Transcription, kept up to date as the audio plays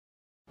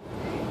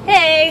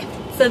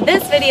So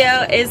this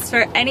video is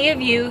for any of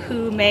you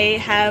who may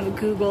have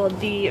Googled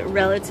the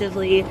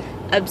relatively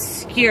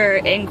obscure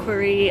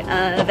inquiry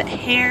of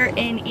hair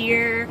in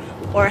ear,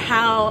 or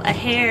how a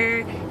hair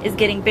is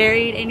getting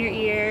buried in your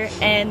ear.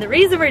 And the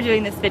reason we're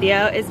doing this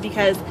video is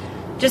because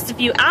just a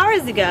few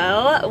hours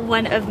ago,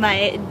 one of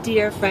my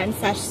dear friends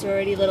 /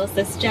 sorority little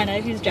sis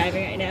Jenna, who's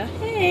driving right now,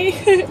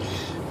 hey,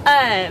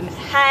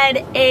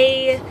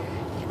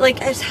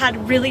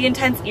 had really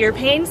intense ear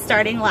pain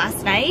starting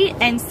last night,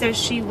 and so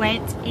she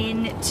went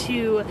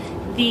into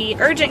the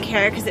urgent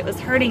care because it was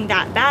hurting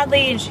that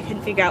badly and she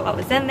couldn't figure out what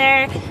was in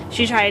there.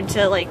 She tried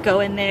to go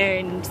in there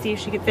and see if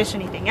she could fish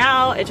anything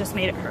out. It just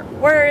made it hurt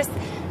worse.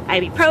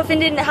 Ibuprofen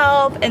didn't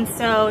help, and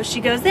so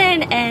she goes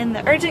in and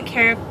the urgent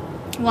care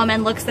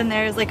woman looks in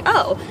there, is like,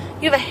 oh,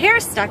 you have a hair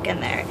stuck in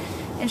there.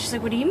 And she's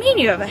like, what do you mean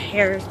you have a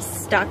hair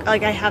stuck?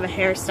 Like, I have a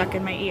hair stuck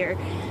in my ear.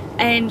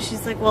 And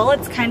she's like, well,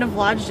 it's kind of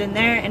lodged in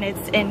there and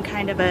it's in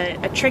kind of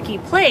a tricky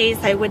place.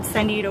 I would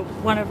send you to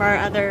one of our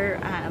other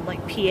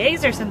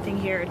PAs or something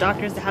here,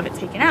 doctors, to have it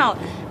taken out.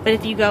 But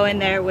if you go in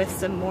there with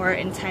some more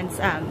intense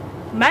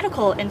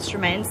medical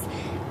instruments,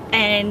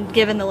 and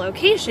given the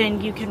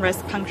location, you can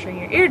risk puncturing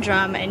your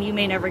eardrum and you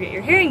may never get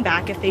your hearing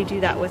back if they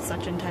do that with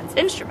such intense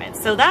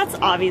instruments. So that's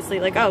obviously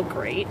like, oh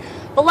great.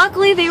 But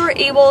luckily they were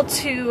able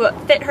to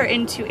fit her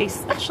into a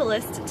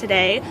specialist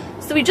today.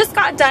 So we just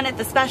got done at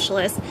the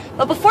specialist.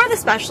 But before the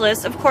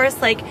specialist, of course,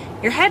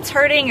 your head's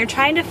hurting, you're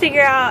trying to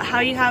figure out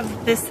how you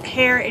have this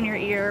hair in your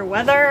ear,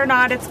 whether or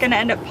not it's gonna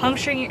end up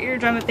puncturing your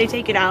eardrum if they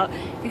take it out.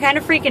 You're kind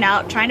of freaking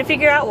out, trying to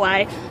figure out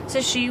why.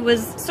 So she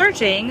was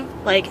searching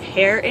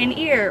hair in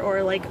ear,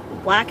 or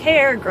black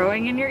hair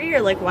growing in your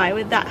ear, why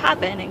would that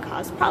happen and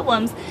cause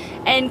problems,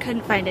 and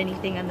couldn't find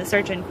anything in the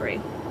search inquiry.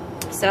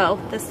 So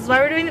this is why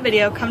we're doing the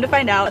video. Come to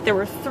find out, there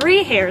were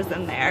 3 hairs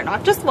in there,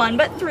 not just 1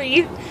 but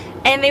 3,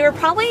 and they were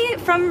probably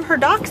from her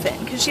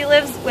dachshund, because she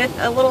lives with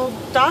a little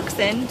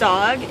dachshund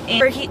dog,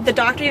 and the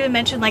doctor even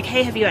mentioned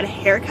hey, have you had a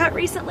haircut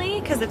recently?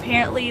 Because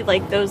apparently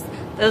those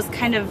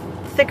kind of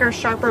thicker,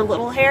 sharper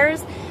little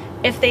hairs,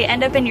 if they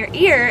end up in your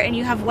ear and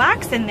you have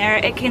wax in there,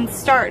 it can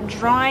start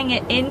drawing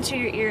it into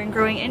your ear and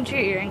growing into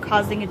your ear and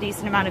causing a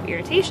decent amount of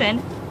irritation,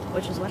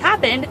 which is what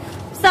happened.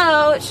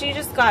 So she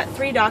just got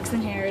 3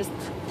 dachshund hairs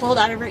pulled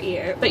out of her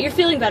ear. But you're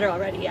feeling better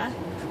already, yeah?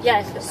 Yeah,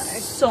 I feel better.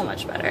 So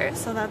much better.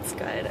 So that's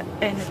good.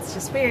 And it's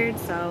just weird.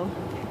 So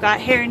if you've got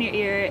hair in your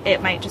ear,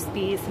 it might just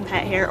be some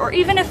pet hair. Or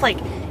even if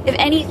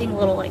anything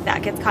little like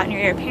that gets caught in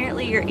your ear,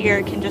 apparently your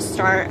ear can just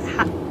start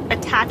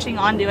attaching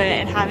onto it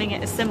and having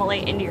it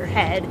assimilate into your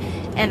head,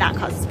 and that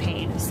causes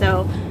pain.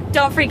 So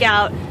don't freak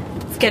out,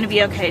 it's gonna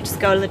be okay.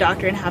 Just go to the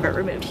doctor and have it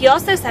removed. He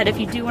also said if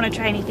you do want to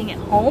try anything at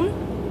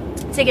home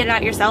to get it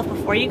out yourself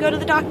before you go to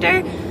the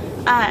doctor,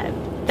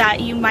 that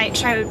you might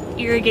try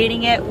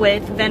irrigating it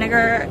with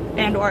vinegar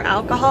and or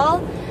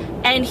alcohol.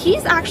 And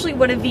he's actually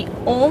one of the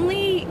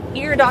only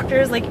ear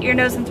doctors, ear,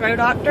 nose, and throat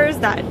doctors,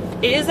 that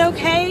is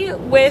okay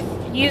with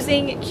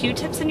using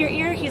Q-tips in your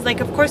ear. He's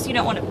like, of course you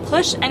don't want to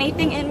push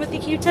anything in with the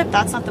Q-tip,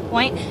 that's not the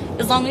point.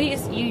 As long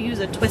as you use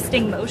a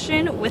twisting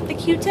motion with the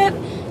Q-tip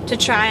to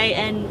try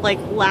and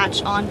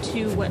latch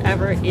onto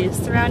whatever is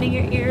surrounding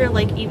your ear,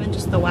 even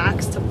just the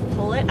wax, to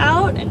pull it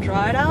out and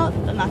draw it out,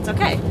 then that's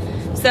okay.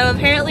 So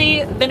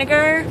apparently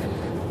vinegar,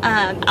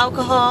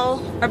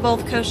 alcohol are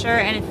both kosher,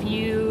 and if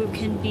you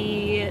can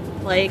be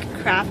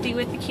crafty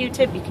with the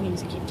Q-tip, you can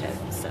use a Q-tip.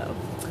 So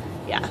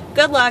yeah,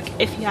 good luck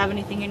if you have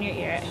anything in your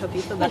ear. I hope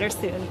you feel better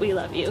soon. We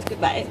love you.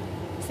 Goodbye.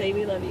 Say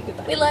we love you.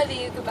 Goodbye. We love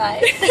you.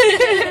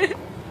 Goodbye.